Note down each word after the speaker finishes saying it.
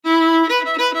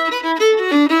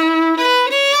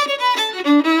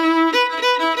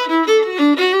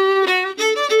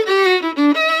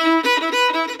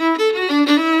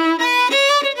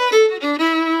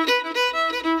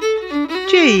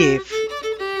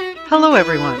Hello,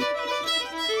 everyone.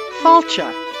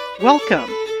 Falcha, welcome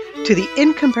to the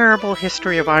Incomparable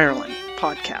History of Ireland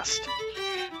podcast.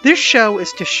 This show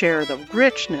is to share the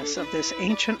richness of this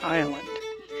ancient island.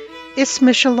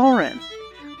 Ismisha Lauren.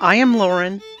 I am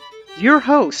Lauren, your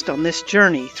host on this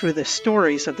journey through the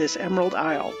stories of this Emerald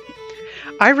Isle.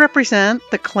 I represent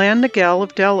the Clan Nagel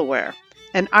of Delaware,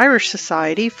 an Irish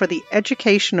society for the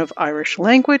education of Irish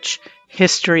language,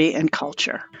 history, and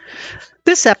culture.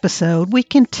 This episode, we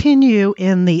continue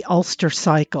in the Ulster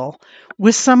cycle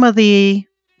with some of the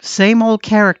same old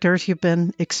characters you've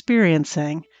been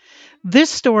experiencing.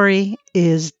 This story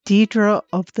is Deirdre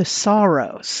of the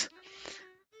Sorrows.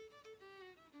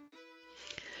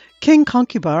 King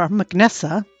Conchubar of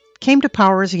Ulster came to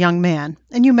power as a young man,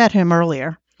 and you met him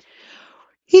earlier.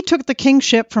 He took the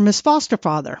kingship from his foster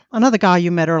father, another guy you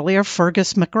met earlier,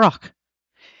 Fergus MacRoch.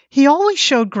 He always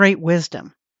showed great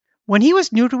wisdom. When he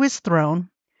was new to his throne,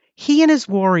 he and his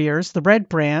warriors, the Red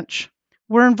Branch,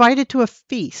 were invited to a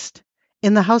feast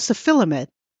in the house of Philemid,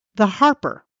 the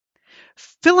harper.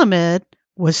 Philemid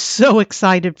was so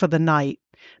excited for the night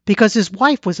because his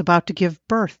wife was about to give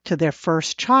birth to their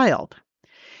first child.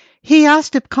 He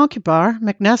asked if Conchubar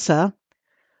of Ulster,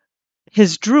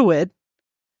 his druid,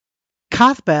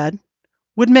 Cathbad,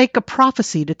 would make a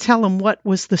prophecy to tell him what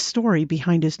was the story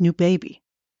behind his new baby.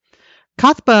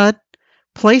 Cathbad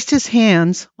placed his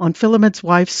hands on Philemid's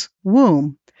wife's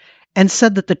womb and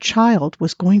said that the child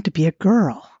was going to be a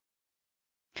girl,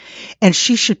 and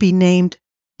she should be named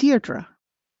Deirdre,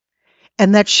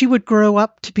 and that she would grow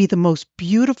up to be the most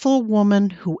beautiful woman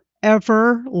who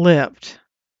ever lived.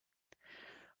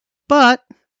 But,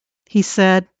 he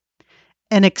said,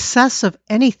 an excess of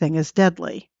anything is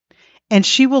deadly, and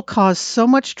she will cause so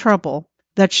much trouble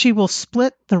that she will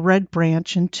split the Red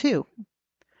Branch in two.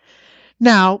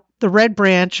 Now, the Red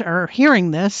Branch are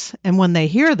hearing this, and when they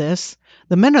hear this,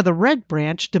 the men of the Red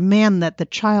Branch demand that the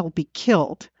child be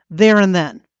killed there and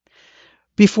then,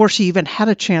 before she even had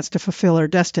a chance to fulfill her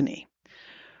destiny.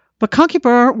 But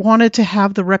Conchubar wanted to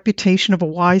have the reputation of a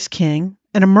wise king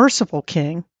and a merciful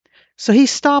king, so he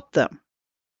stopped them.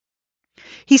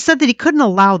 He said that he couldn't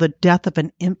allow the death of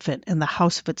an infant in the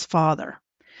house of its father,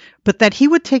 but that he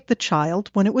would take the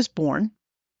child when it was born,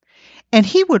 and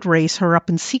he would raise her up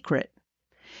in secret.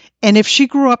 And if she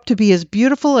grew up to be as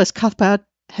beautiful as Cathbad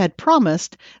had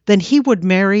promised, then he would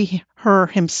marry her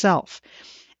himself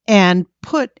and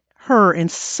put her in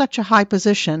such a high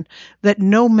position that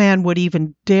no man would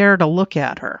even dare to look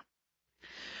at her.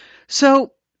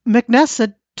 So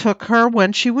Ulster took her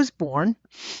when she was born,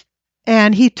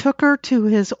 and he took her to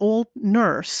his old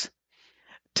nurse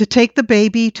to take the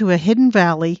baby to a hidden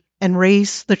valley and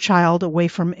raise the child away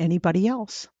from anybody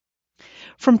else.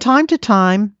 From time to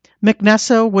time,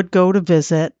 Ulster would go to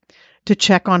visit to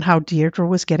check on how Deirdre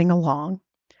was getting along.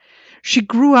 She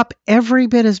grew up every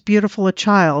bit as beautiful a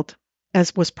child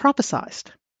as was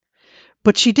prophesied,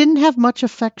 but she didn't have much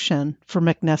affection for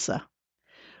Ulster.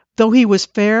 Though he was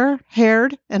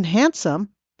fair-haired and handsome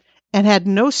and had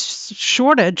no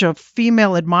shortage of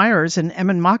female admirers in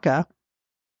Emmenmacha,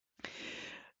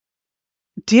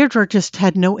 Deirdre just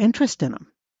had no interest in him.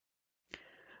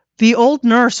 The old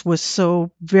nurse was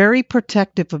so very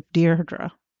protective of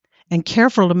Deirdre and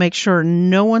careful to make sure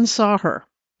no one saw her.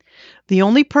 The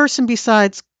only person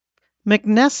besides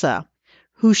Ulster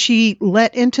who she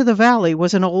let into the valley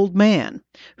was an old man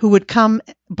who would come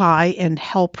by and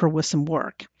help her with some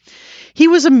work. He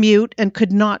was a mute and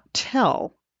could not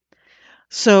tell,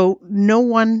 so no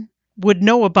one would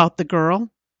know about the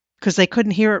girl because they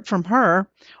couldn't hear it from her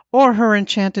or her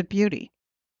enchanted beauty.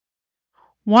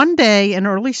 One day in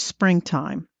early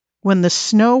springtime, when the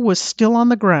snow was still on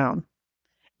the ground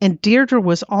and Deirdre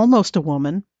was almost a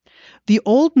woman, the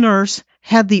old nurse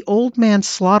had the old man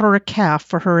slaughter a calf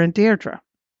for her and Deirdre.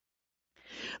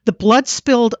 The blood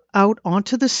spilled out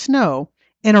onto the snow,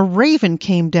 and a raven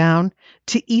came down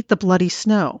to eat the bloody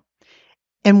snow.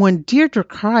 And when Deirdre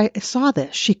saw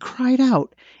this, she cried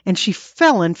out, and she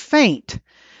fell in faint.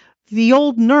 The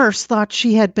old nurse thought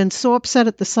she had been so upset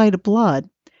at the sight of blood,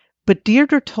 but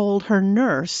Deirdre told her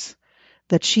nurse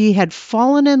that she had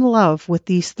fallen in love with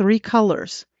these three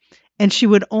colors, and she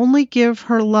would only give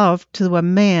her love to a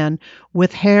man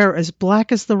with hair as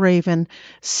black as the raven,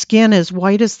 skin as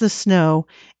white as the snow,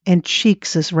 and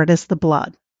cheeks as red as the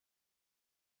blood.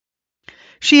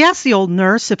 She asked the old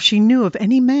nurse if she knew of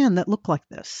any man that looked like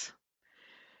this.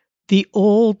 The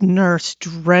old nurse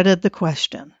dreaded the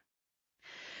question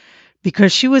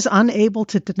because she was unable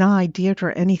to deny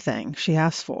Deirdre anything she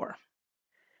asked for.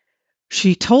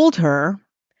 She told her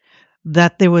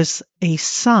that there was a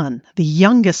son, the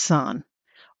youngest son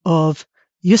of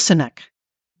Usnach,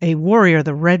 a warrior of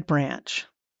the Red Branch,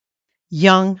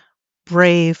 young,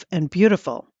 brave, and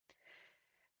beautiful.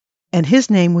 And his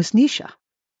name was Naoise.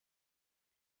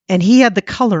 And he had the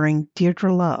coloring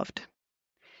Deirdre loved.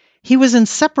 He was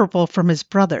inseparable from his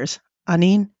brothers,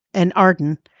 Anin and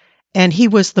Arden, and he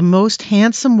was the most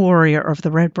handsome warrior of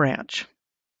the Red Branch.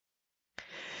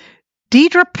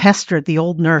 Deirdre pestered the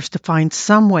old nurse to find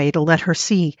some way to let her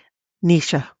see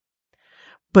Naoise,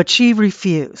 but she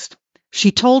refused.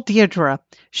 She told Deirdre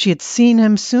she had seen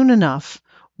him soon enough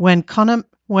when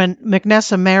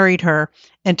Macnessa married her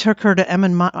and took her to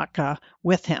Emanmacha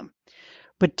with him.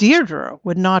 But Deirdre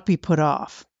would not be put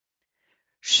off.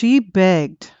 She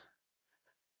begged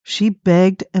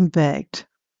and begged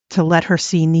to let her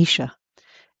see Naoise,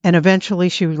 and eventually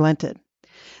she relented.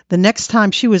 The next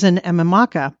time she was in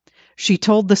Emanmacha, she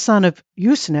told the son of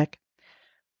Usnach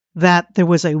that there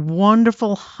was a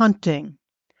wonderful hunting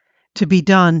to be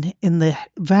done in the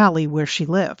valley where she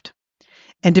lived,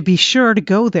 and to be sure to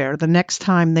go there the next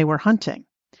time they were hunting.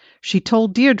 She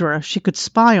told Deirdre she could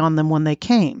spy on them when they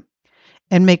came,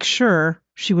 and make sure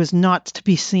she was not to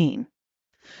be seen.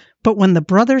 But when the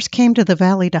brothers came to the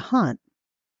valley to hunt,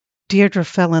 Deirdre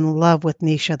fell in love with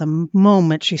Naoise the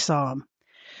moment she saw him.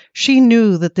 She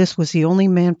knew that this was the only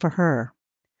man for her.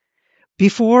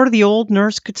 Before the old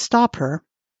nurse could stop her,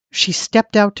 she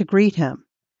stepped out to greet him.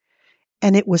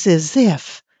 And it was as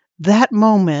if that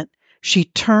moment she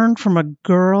turned from a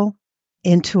girl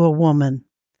into a woman.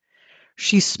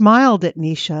 She smiled at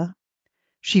Naoise,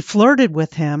 she flirted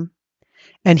with him,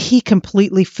 and he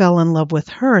completely fell in love with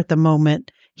her at the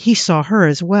moment he saw her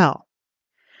as well.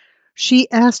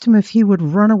 She asked him if he would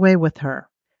run away with her,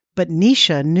 but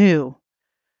Naoise knew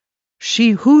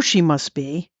who she must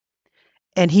be,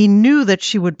 and he knew that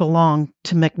she would belong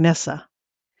to Macnessa,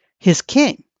 his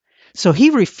king, so he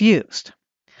refused.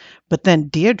 But then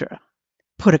Deirdre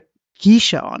put a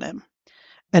geisha on him,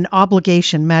 an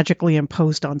obligation magically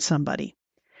imposed on somebody,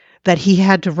 that he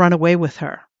had to run away with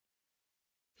her.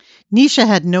 Naoise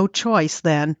had no choice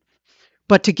then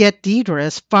but to get Deirdre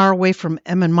as far away from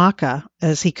Emanmacha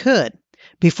as he could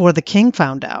before the king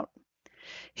found out.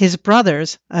 His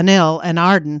brothers, Anil and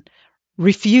Arden,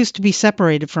 refused to be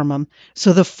separated from him,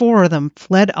 so the four of them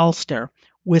fled Ulster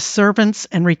with servants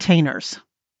and retainers.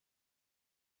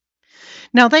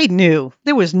 Now they knew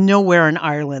there was nowhere in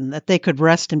Ireland that they could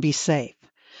rest and be safe,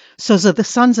 so the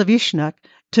sons of Usnach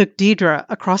took Deirdre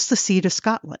across the sea to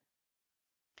Scotland.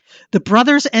 The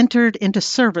brothers entered into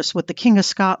service with the King of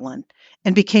Scotland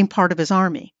and became part of his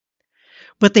army.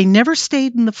 But they never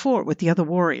stayed in the fort with the other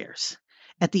warriors.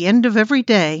 At the end of every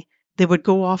day, they would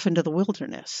go off into the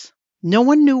wilderness. No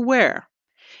one knew where.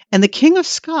 And the King of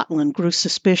Scotland grew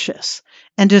suspicious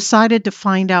and decided to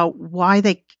find out why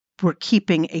they were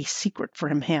keeping a secret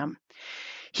from him.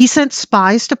 He sent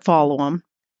spies to follow him,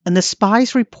 and the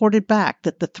spies reported back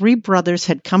that the three brothers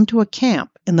had come to a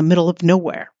camp in the middle of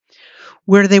nowhere,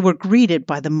 where they were greeted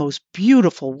by the most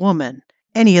beautiful woman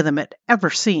any of them had ever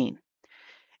seen.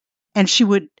 And she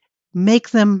would make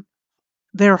them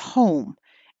their home.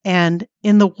 And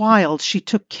in the wild, she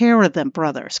took care of them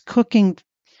brothers, cooking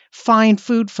fine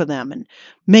food for them and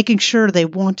making sure they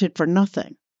wanted for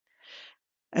nothing.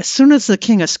 As soon as the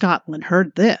King of Scotland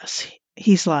heard this,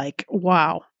 he's like,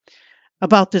 wow,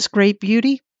 about this great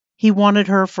beauty, he wanted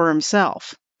her for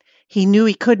himself. He knew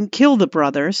he couldn't kill the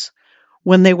brothers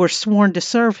when they were sworn to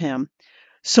serve him,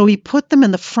 so he put them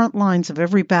in the front lines of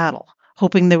every battle,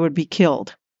 hoping they would be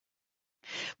killed.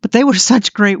 But they were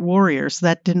such great warriors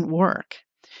that didn't work.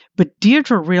 But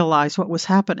Deirdre realized what was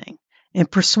happening and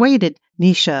persuaded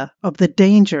Naoise of the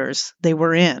dangers they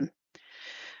were in.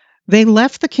 They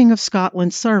left the King of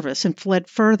Scotland's service and fled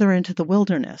further into the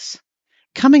wilderness,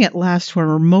 coming at last to a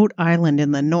remote island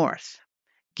in the north.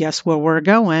 Guess where we're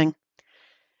going?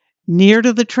 Near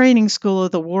to the training school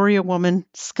of the warrior woman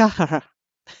Skahara.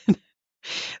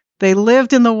 They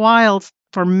lived in the wilds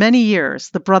for many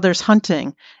years, the brothers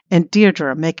hunting and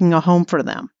Deirdre making a home for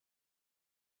them.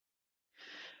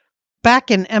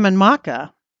 Back in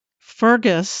Emanmacha,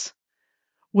 Fergus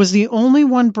was the only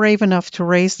one brave enough to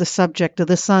raise the subject of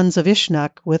the sons of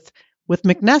Usnach with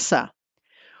Macnessa.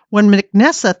 When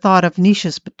Macnessa thought of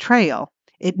Naoise's betrayal,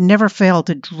 it never failed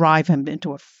to drive him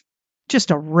into just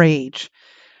a rage.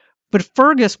 But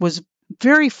Fergus was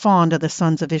very fond of the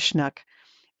sons of Usnach,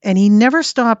 and he never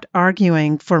stopped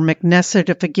arguing for Macnessa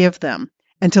to forgive them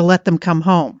and to let them come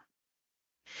home.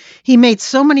 He made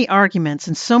so many arguments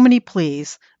and so many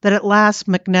pleas that at last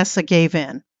Macnessa gave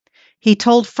in. He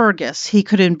told Fergus he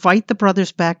could invite the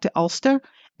brothers back to Ulster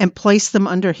and place them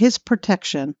under his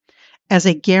protection as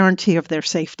a guarantee of their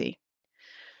safety.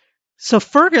 So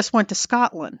Fergus went to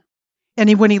Scotland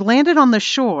And when he landed on the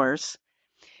shores,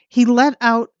 he let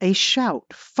out a shout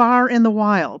far in the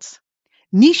wilds.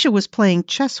 Naoise was playing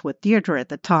chess with Deirdre at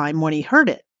the time when he heard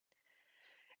it.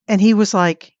 And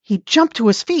he jumped to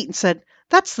his feet and said,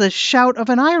 "That's the shout of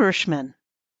an Irishman."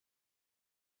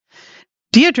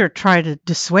 Deirdre tried to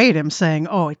dissuade him, saying,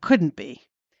 "Oh, it couldn't be.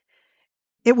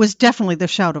 It was definitely the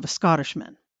shout of a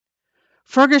Scottishman."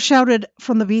 Fergus shouted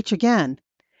from the beach again,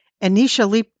 and Naoise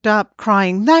leaped up,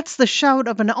 crying, "That's the shout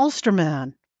of an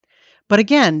Ulsterman." But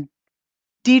again,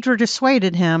 Deirdre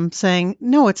dissuaded him, saying,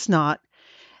 "No, it's not."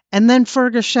 And then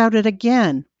Fergus shouted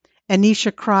again, and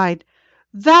Naoise cried,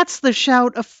 "That's the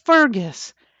shout of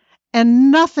Fergus." And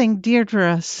nothing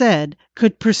Deirdre said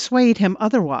could persuade him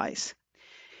otherwise.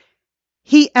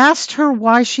 He asked her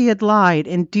why she had lied,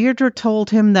 and Deirdre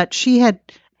told him that she had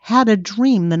had a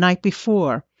dream the night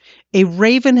before. A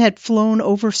raven had flown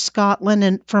over Scotland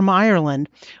and from Ireland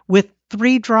with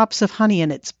 3 drops of honey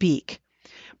in its beak.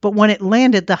 But when it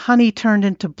landed, the honey turned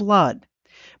into blood.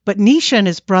 But Naoise and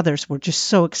his brothers were just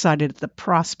so excited at the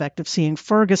prospect of seeing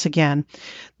Fergus again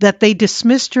that they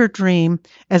dismissed her dream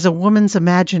as a woman's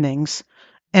imaginings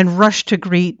and rushed to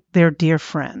greet their dear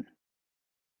friend.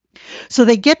 So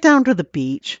they get down to the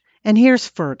beach, and here's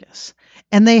Fergus,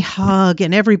 and they hug,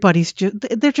 and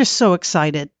they're just so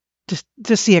excited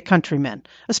to see a countryman,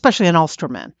 especially an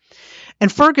Ulsterman.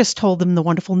 And Fergus told them the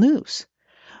wonderful news.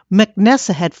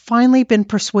 MacNessa had finally been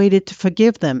persuaded to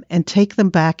forgive them and take them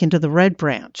back into the Red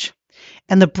Branch,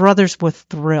 and the brothers were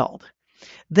thrilled.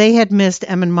 They had missed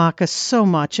Emmenmacha so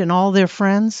much and all their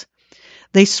friends.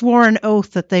 They swore an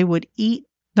oath that they would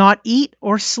not eat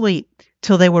or sleep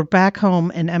till they were back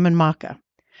home in Emmenmacha.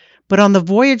 But on the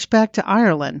voyage back to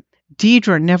Ireland,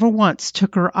 Deirdre never once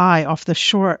took her eye off the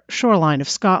shoreline of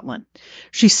Scotland.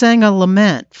 She sang a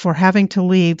lament for having to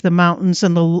leave the mountains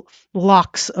and the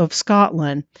lochs of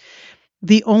Scotland,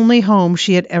 the only home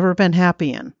she had ever been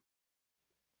happy in.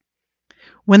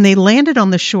 When they landed on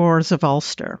the shores of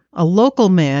Ulster, a local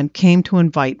man came to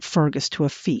invite Fergus to a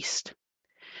feast.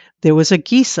 There was a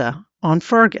geasa on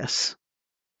Fergus,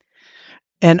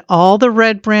 and all the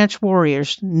Red Branch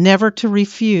warriors never to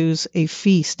refuse a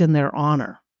feast in their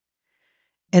honor.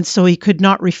 And so he could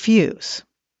not refuse.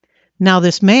 Now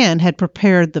this man had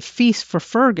prepared the feast for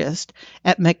Fergus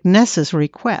at MacNessa's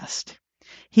request.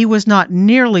 He was not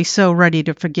nearly so ready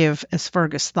to forgive as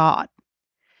Fergus thought.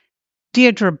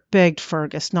 Deirdre begged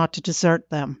Fergus not to desert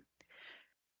them.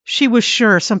 She was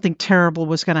sure something terrible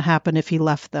was going to happen if he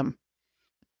left them.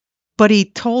 But he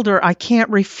told her, "I can't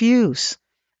refuse.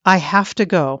 I have to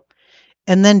go."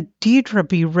 And then Deirdre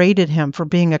berated him for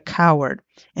being a coward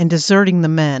and deserting the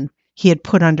men he had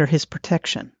put under his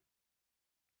protection.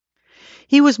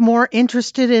 "He was more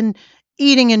interested in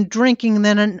eating and drinking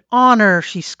than in honor,"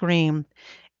 she screamed.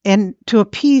 And to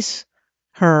appease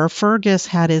her, Fergus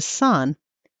had his son,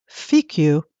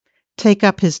 Fichu, take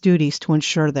up his duties to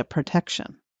ensure their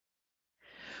protection.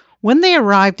 When they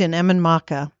arrived in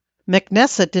Emmenmacha,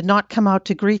 MacNessa did not come out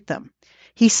to greet them.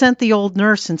 He sent the old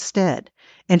nurse instead,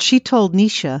 and she told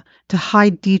Naoise to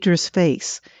hide Deirdre's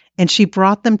face, and she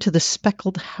brought them to the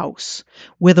speckled house,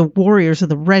 where the warriors of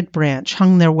the Red Branch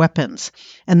hung their weapons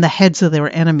and the heads of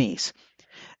their enemies.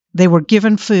 They were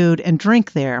given food and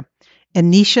drink there,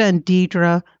 and Naoise and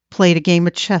Deirdre played a game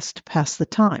of chess to pass the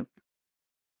time.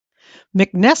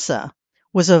 MacNessa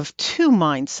was of 2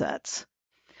 mindsets.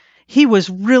 He was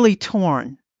really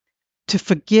torn to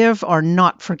forgive or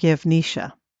not forgive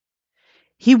Naoise.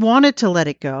 He wanted to let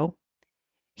it go.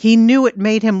 He knew it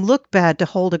made him look bad to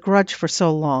hold a grudge for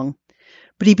so long,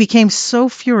 but he became so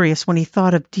furious when he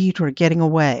thought of Deirdre getting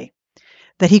away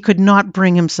that he could not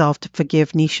bring himself to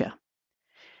forgive Naoise.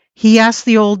 He asked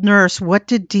the old nurse, what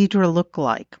did Deirdre look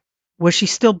like? Was she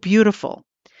still beautiful?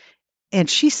 And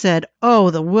she said, "Oh,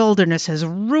 the wilderness has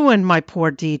ruined my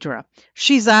poor Deirdre.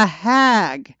 She's a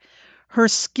hag. Her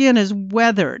skin is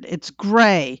weathered. It's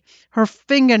gray. Her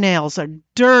fingernails are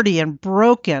dirty and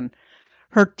broken.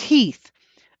 Her teeth,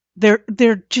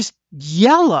 they're just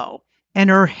yellow. And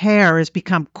her hair has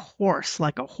become coarse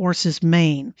like a horse's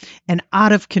mane and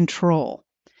out of control."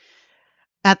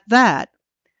 At that,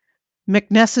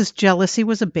 MacNessa's jealousy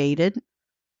was abated,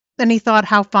 and he thought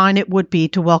how fine it would be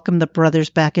to welcome the brothers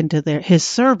back into his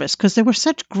service, because they were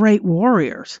such great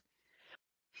warriors.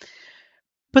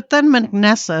 But then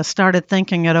MacNessa started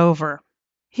thinking it over.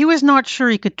 He was not sure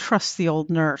he could trust the old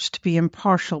nurse to be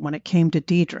impartial when it came to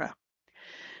Deirdre.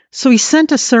 So he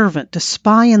sent a servant to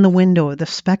spy in the window of the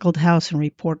speckled house and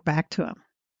report back to him.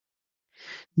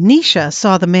 Naoise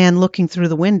saw the man looking through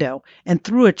the window and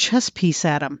threw a chess piece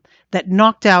at him that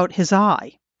knocked out his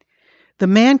eye. The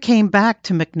man came back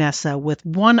to Macnessa with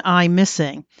one eye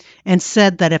missing and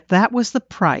said that if that was the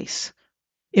price,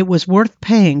 it was worth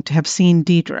paying to have seen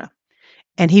Deirdre,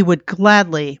 and he would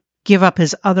gladly give up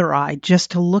his other eye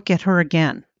just to look at her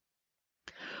again.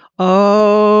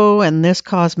 Oh, and this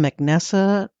caused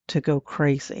Macnessa to go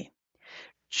crazy.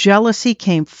 Jealousy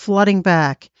came flooding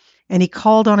back, and he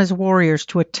called on his warriors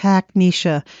to attack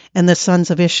Naoise and the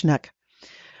sons of Usnach.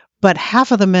 But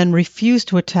half of the men refused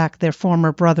to attack their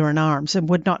former brother-in-arms and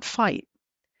would not fight.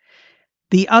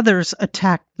 The others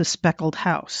attacked the speckled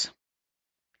house.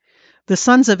 The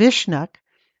sons of Usnach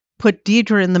put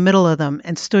Deirdre in the middle of them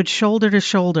and stood shoulder to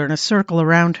shoulder in a circle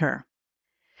around her.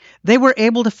 They were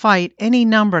able to fight any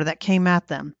number that came at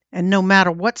them, and no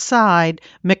matter what side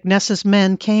Macnessa's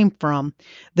men came from,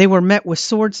 they were met with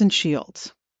swords and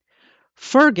shields.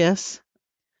 Fergus,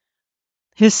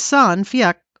 his son,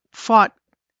 Fiach, fought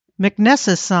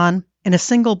Macnessa's son in a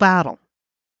single battle.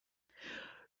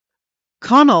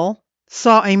 Conall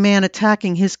saw a man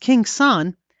attacking his king's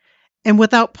son, and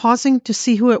without pausing to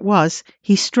see who it was,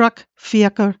 he struck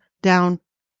Fiach down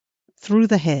through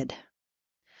the head.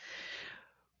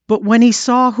 But when he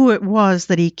saw who it was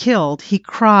that he killed, he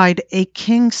cried, "A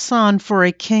king's son for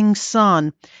a king's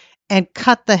son," and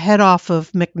cut the head off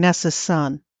of Macnessa's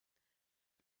son.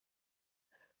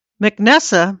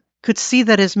 Macnessa could see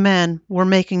that his men were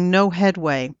making no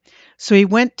headway, so he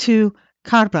went to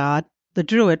Cathbad, the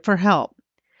druid, for help.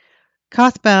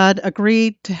 Cathbad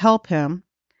agreed to help him,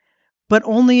 but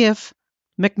only if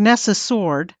Macnessa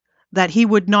swore that he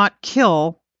would not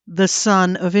kill the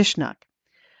son of Usnach.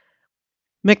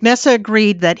 Macnessa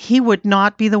agreed that he would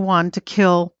not be the one to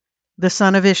kill the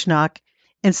son of Usnach,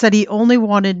 and said he only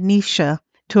wanted Naoise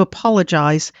to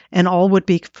apologize and all would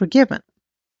be forgiven.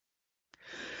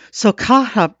 So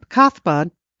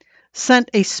Cathbad sent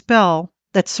a spell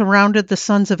that surrounded the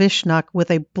sons of Usnach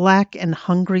with a black and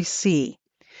hungry sea.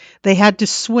 They had to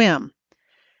swim.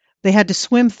 They had to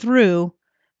swim through.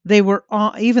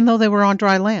 Even though they were on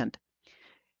dry land.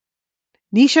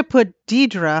 Naoise put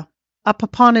Deirdre up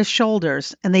upon his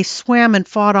shoulders, and they swam and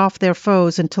fought off their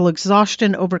foes until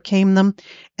exhaustion overcame them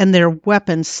and their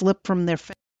weapons slipped from their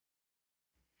fingers.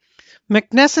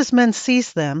 Macnessa's men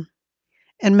seized them,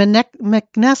 and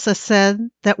Macnessa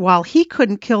said that while he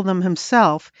couldn't kill them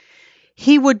himself,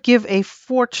 he would give a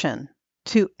fortune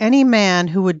to any man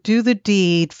who would do the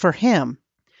deed for him.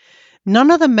 None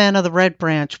of the men of the Red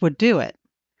Branch would do it,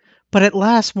 but at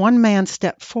last one man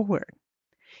stepped forward.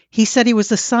 He said he was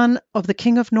the son of the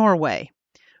King of Norway,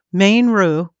 Main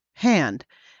Hand,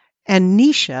 and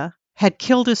Naoise had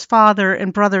killed his father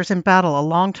and brothers in battle a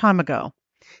long time ago.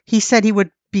 He said he would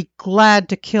be glad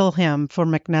to kill him for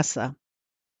Macnessa.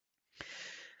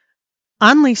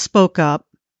 Anli spoke up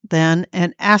then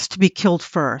and asked to be killed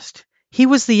first. He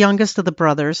was the youngest of the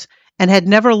brothers and had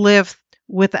never lived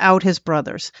without his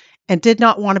brothers and did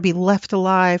not want to be left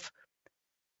alive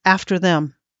after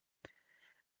them.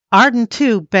 Arden,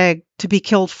 too, begged to be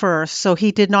killed first, so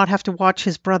he did not have to watch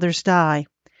his brothers die.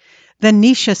 Then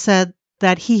Naoise said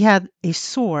that he had a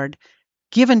sword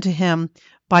given to him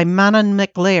by Manon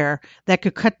MacLair that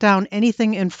could cut down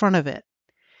anything in front of it.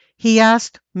 He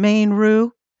asked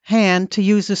Main Hand to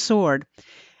use the sword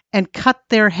and cut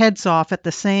their heads off at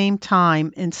the same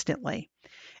time instantly.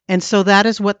 And so that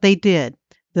is what they did.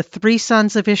 The three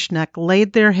sons of Usnach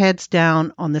laid their heads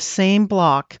down on the same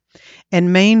block,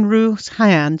 and Main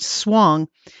Hand swung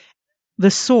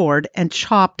the sword and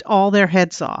chopped all their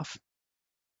heads off.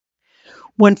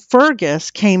 When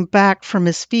Fergus came back from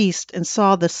his feast and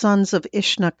saw the sons of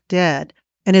Usnach dead,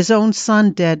 and his own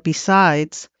son dead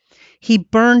besides, he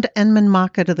burned Emain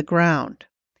Macha to the ground.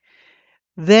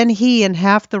 Then he and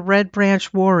half the Red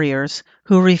Branch warriors,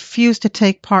 who refused to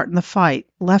take part in the fight,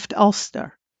 left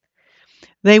Ulster.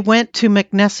 They went to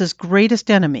Macnessa's greatest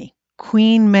enemy,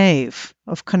 Queen Maeve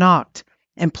of Connacht,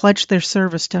 and pledged their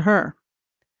service to her.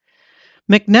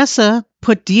 Macnessa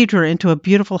put Deirdre into a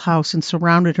beautiful house and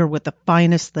surrounded her with the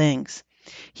finest things.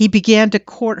 He began to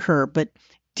court her, but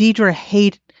Deirdre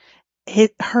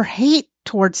her hate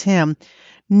towards him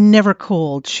never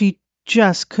cooled. She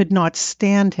just could not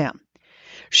stand him.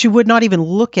 She would not even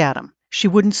look at him. She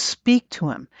wouldn't speak to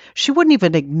him. She wouldn't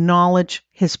even acknowledge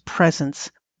his presence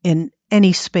in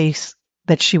any space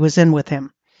that she was in with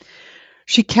him.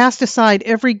 She cast aside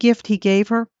every gift he gave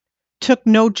her, took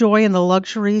no joy in the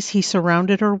luxuries he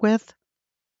surrounded her with.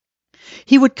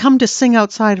 He would come to sing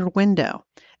outside her window,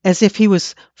 as if he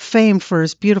was famed for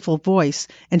his beautiful voice,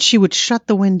 and she would shut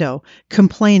the window,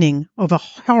 complaining of a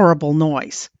horrible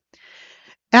noise.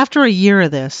 After a year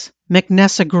of this,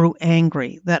 Macnessa grew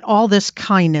angry that all this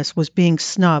kindness was being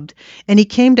snubbed, and he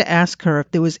came to ask her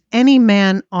if there was any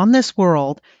man on this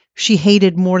world she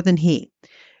hated more than he.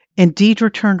 And Deirdre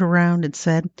turned around and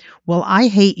said, "Well, I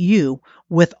hate you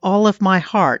with all of my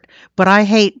heart, but I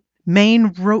hate Main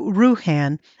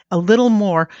Ruhan a little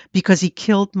more because he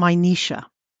killed my Naoise."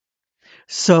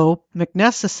 So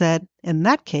Macnessa said, "In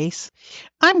that case,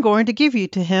 I'm going to give you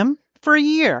to him for a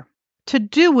year to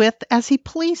do with as he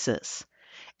pleases,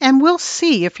 and we'll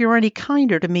see if you're any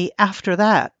kinder to me after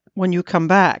that when you come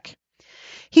back."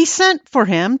 He sent for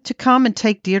him to come and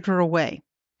take Deirdre away.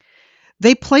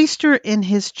 They placed her in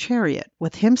his chariot,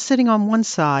 with him sitting on one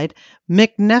side,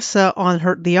 Macnessa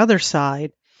on the other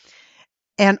side,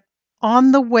 and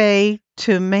on the way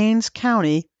to Mainz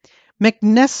County,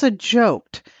 Macnessa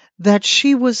joked that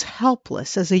she was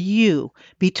helpless as a ewe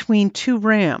between two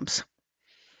rams.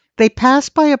 They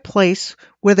passed by a place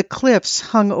where the cliffs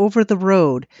hung over the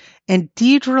road, and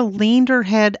Deirdre leaned her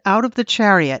head out of the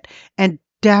chariot and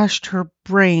dashed her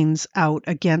brains out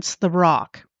against the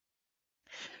rock.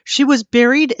 She was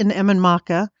buried in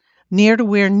Emanmacha, near to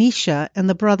where Naoise and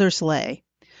the brothers lay.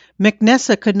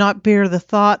 Macnessa could not bear the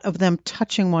thought of them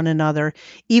touching one another,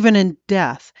 even in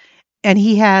death, and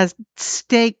he had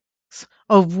stakes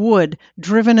of wood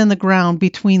driven in the ground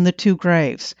between the two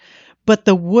graves. But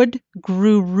the wood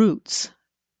grew roots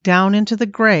down into the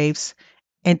graves,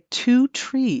 and two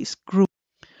trees grew.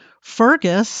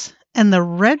 Fergus and the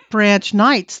Red Branch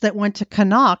Knights that went to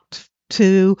Connacht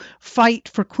to fight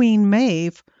for Queen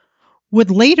Maeve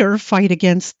would later fight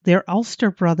against their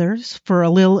Ulster brothers for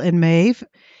Ailill and Maeve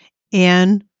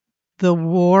in the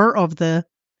War of the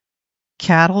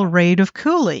Cattle Raid of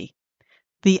Cooley,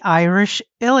 the Irish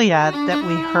Iliad that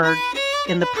we heard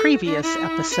in the previous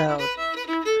episode.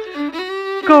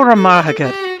 Gora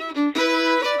Mahagat.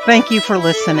 Thank you for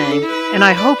listening, and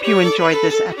I hope you enjoyed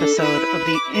this episode of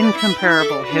the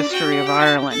incomparable history of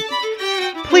Ireland.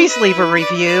 Please leave a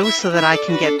review so that I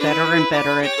can get better and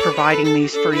better at providing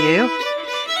these for you.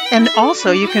 And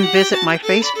also you can visit my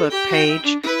Facebook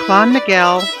page,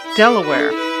 Clonmagell,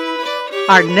 Delaware.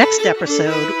 Our next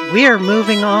episode, we are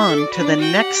moving on to the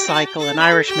next cycle in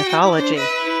Irish mythology,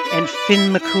 and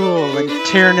Finn McCool and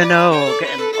Tir na Nog,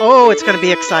 and it's going to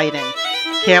be exciting.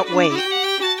 Can't wait.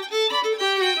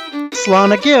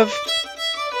 Slán Give.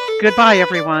 Goodbye,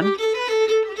 everyone.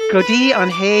 Godi an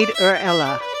Heid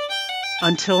Ella.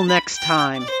 Until next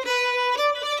time.